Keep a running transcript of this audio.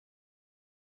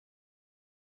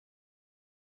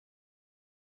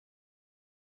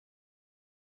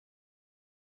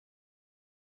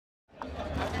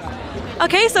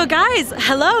Okay, so guys,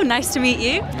 hello, nice to meet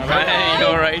you. Hey,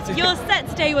 alright. Your set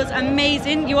today was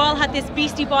amazing. You all had this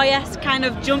Beastie Boy-esque kind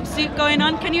of jumpsuit going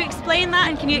on. Can you explain that,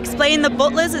 and can you explain the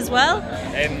butlers as well?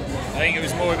 I think it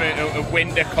was more of a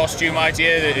winter costume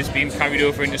idea that has been carried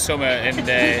over into summer, and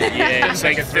yeah, it's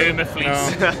like a thermal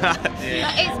fleece.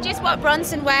 It's just what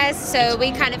Bronson wears, so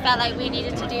we kind of felt like we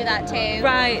needed to do that too.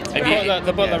 Right.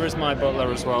 The butler is my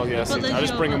butler as well, yes. Butler's I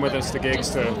just bring him with butler. us to gigs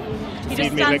to He feed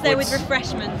just me stands there liquids. with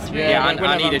refreshments. Really. Yeah, I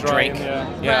whenever need a I'm drying,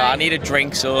 drink. yeah. I need a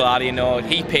drink, so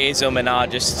he pays them and I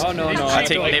just Oh no, I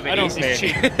take I liberties. don't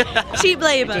cheap. Cheap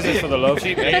labour. Just for the love.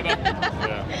 Cheap labour.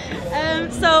 Yeah.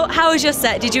 So, how was your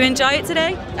set? Did you enjoy it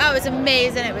today? Oh, it was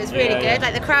amazing. It was really Yeah, good. yeah.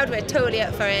 Like the crowd were totally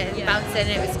up for it and bouncing.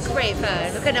 It was great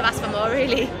fun. We couldn't have asked for more,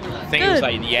 really. I think it was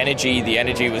like the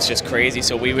energy was just crazy,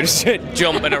 so we were just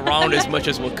jumping around as much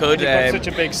as we could. You've got such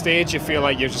a big stage, you feel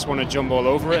like you just want to jump all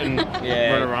over it and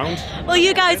run around. Well,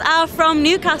 you guys are from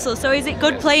Newcastle, so is it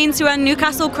good playing to a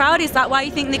Newcastle crowd? Is that why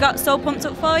you think they got so pumped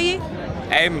up for you?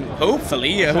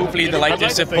 Hopefully they like I'd to like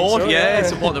to think support, so, yeah.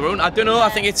 support their own. I don't know. I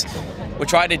think we're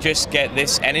trying to just get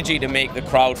this energy to make the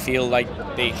crowd feel like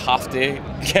they have to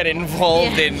get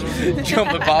involved in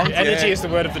jump about. Energy is the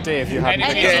word of the day if you haven't.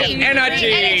 Energy.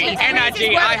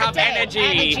 I have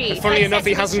energy. And funnily enough,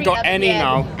 he hasn't got any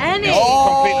now. Any?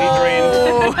 Completely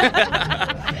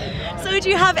drained. So do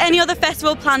you have any other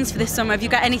festival plans for this summer? Have you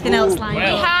got anything else lined We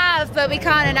up? have, but we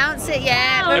can't announce it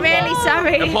yet. We're really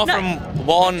sorry. Apart from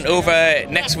one over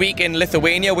next week in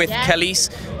Lithuania with Kelly's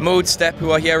Mode Step,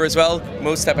 who are here as well.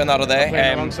 Mode Step and out of there.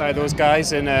 Playing alongside those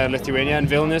guys in Lithuania and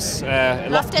Vilnius.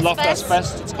 Loftus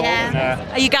Fest, it's called.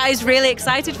 Are you guys really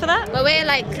excited for that? Well, we're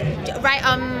like right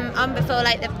on before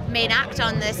like the main act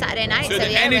on the Saturday night. So the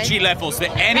yeah, energy levels,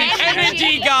 the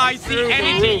energy, guys, the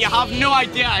energy. You have no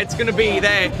idea it's going to be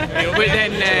there. But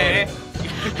then.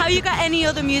 Have you got any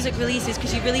other music releases?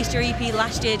 Because you released your EP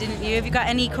last year, didn't you? Have you got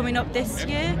any coming up this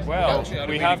year? Well,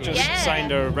 we have just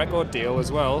signed a record deal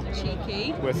as well.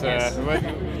 Cheeky. With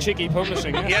Cheeky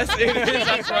Publishing. Yes, it is.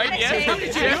 That's right. Yes.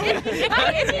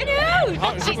 How did you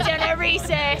know? She's done her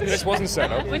research. This wasn't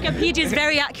set up. Wikipedia is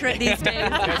very accurate these days.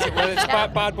 It's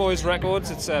Bad Boys Records.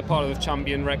 It's part of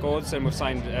Champion Records, and we've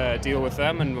signed a deal with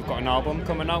them, and we've got an album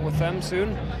coming out with them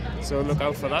soon. So look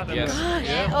out for that. Yes.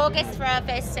 August for our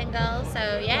first single.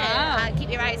 So yeah, keep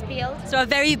your eyes peeled. So a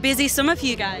very busy summer for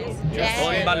you guys.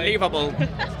 Yeah. Unbelievable.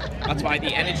 That's why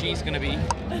the energy is going to be.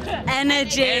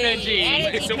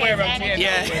 Energy. Somewhere around here.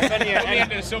 Yeah. If any,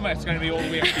 End of the summer, it's going to be all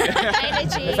the way.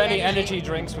 Energy. if any energy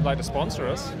drinks would like to sponsor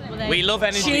us, We love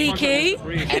energy. Cheeky.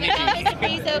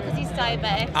 Please though, because he's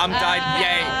diabetic. I'm dying.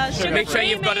 Yeah. sugar Make sure free,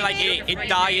 you've got like a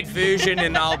diet version,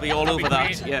 and I'll be all over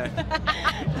that. Yeah.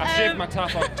 I've shaved my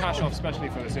tash off especially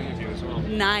for this interview as well.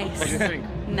 Nice. What do you think?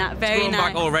 Very Going nice.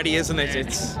 back already, isn't it?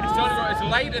 It's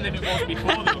lighter than it was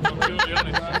before, though, if I'm totally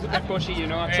honest. It's a bit bushy, you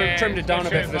know. I trimmed it down a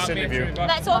bit for this interview.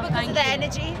 That's all because of the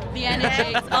energy. The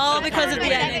energy. It's all because of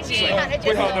the energy.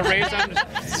 Without the raise,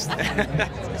 that's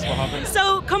what happened.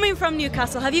 So, coming from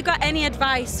Newcastle, have you got any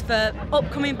advice for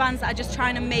upcoming bands that are just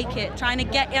trying to make it, trying to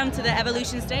get onto the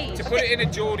Evolution stage? To put it in a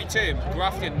Geordie term,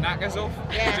 graft your knackers off,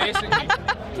 basically.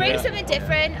 Bring something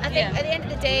different. I think at the end of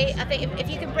the day, I think if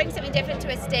you can bring something different to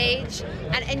a stage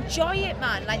and enjoy it,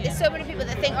 man. Like there's so many people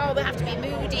that think, oh, we have to be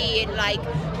moody and like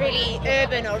really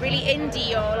urban or really indie,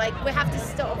 or like we have to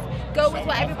sort of go with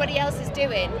what everybody else is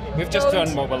doing. We've just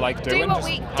done what we like doing. Do what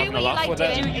just you having a laugh like with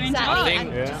doing, it. exactly,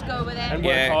 and Yeah. just go with it. And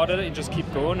work hard at it and just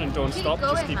keep going and don't stop.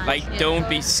 going, Just keep man. like, don't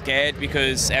be scared,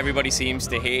 because everybody seems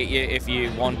to hate you if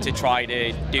you want to try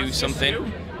to do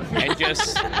something. And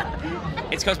just,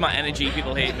 it's because my energy,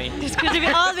 people hate me. Just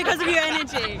all because of your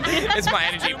energy. It's my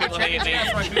energy, people hate me.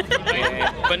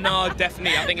 Yeah. But no,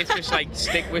 definitely, I think it's just like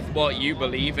stick with what you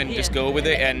believe and just go with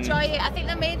it. And enjoy it. I think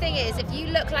the main thing is if you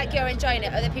look like you're enjoying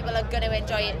it, other people are going to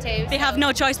enjoy it too. They have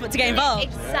no choice but to get involved.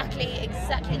 Exactly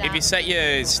that. if you set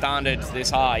your standard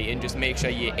this high and just make sure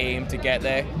you aim to get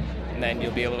there, and then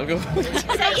you'll be able to go.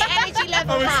 Set your energy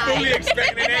level high. fully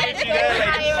expecting an energy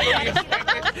there.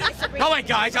 Oh my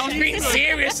guys, I was being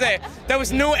serious there. There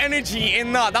was no energy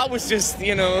in that. That was just,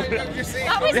 you know. That was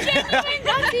genuine.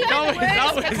 That's even worse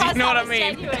that was, because you know what I that was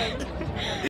mean? genuine.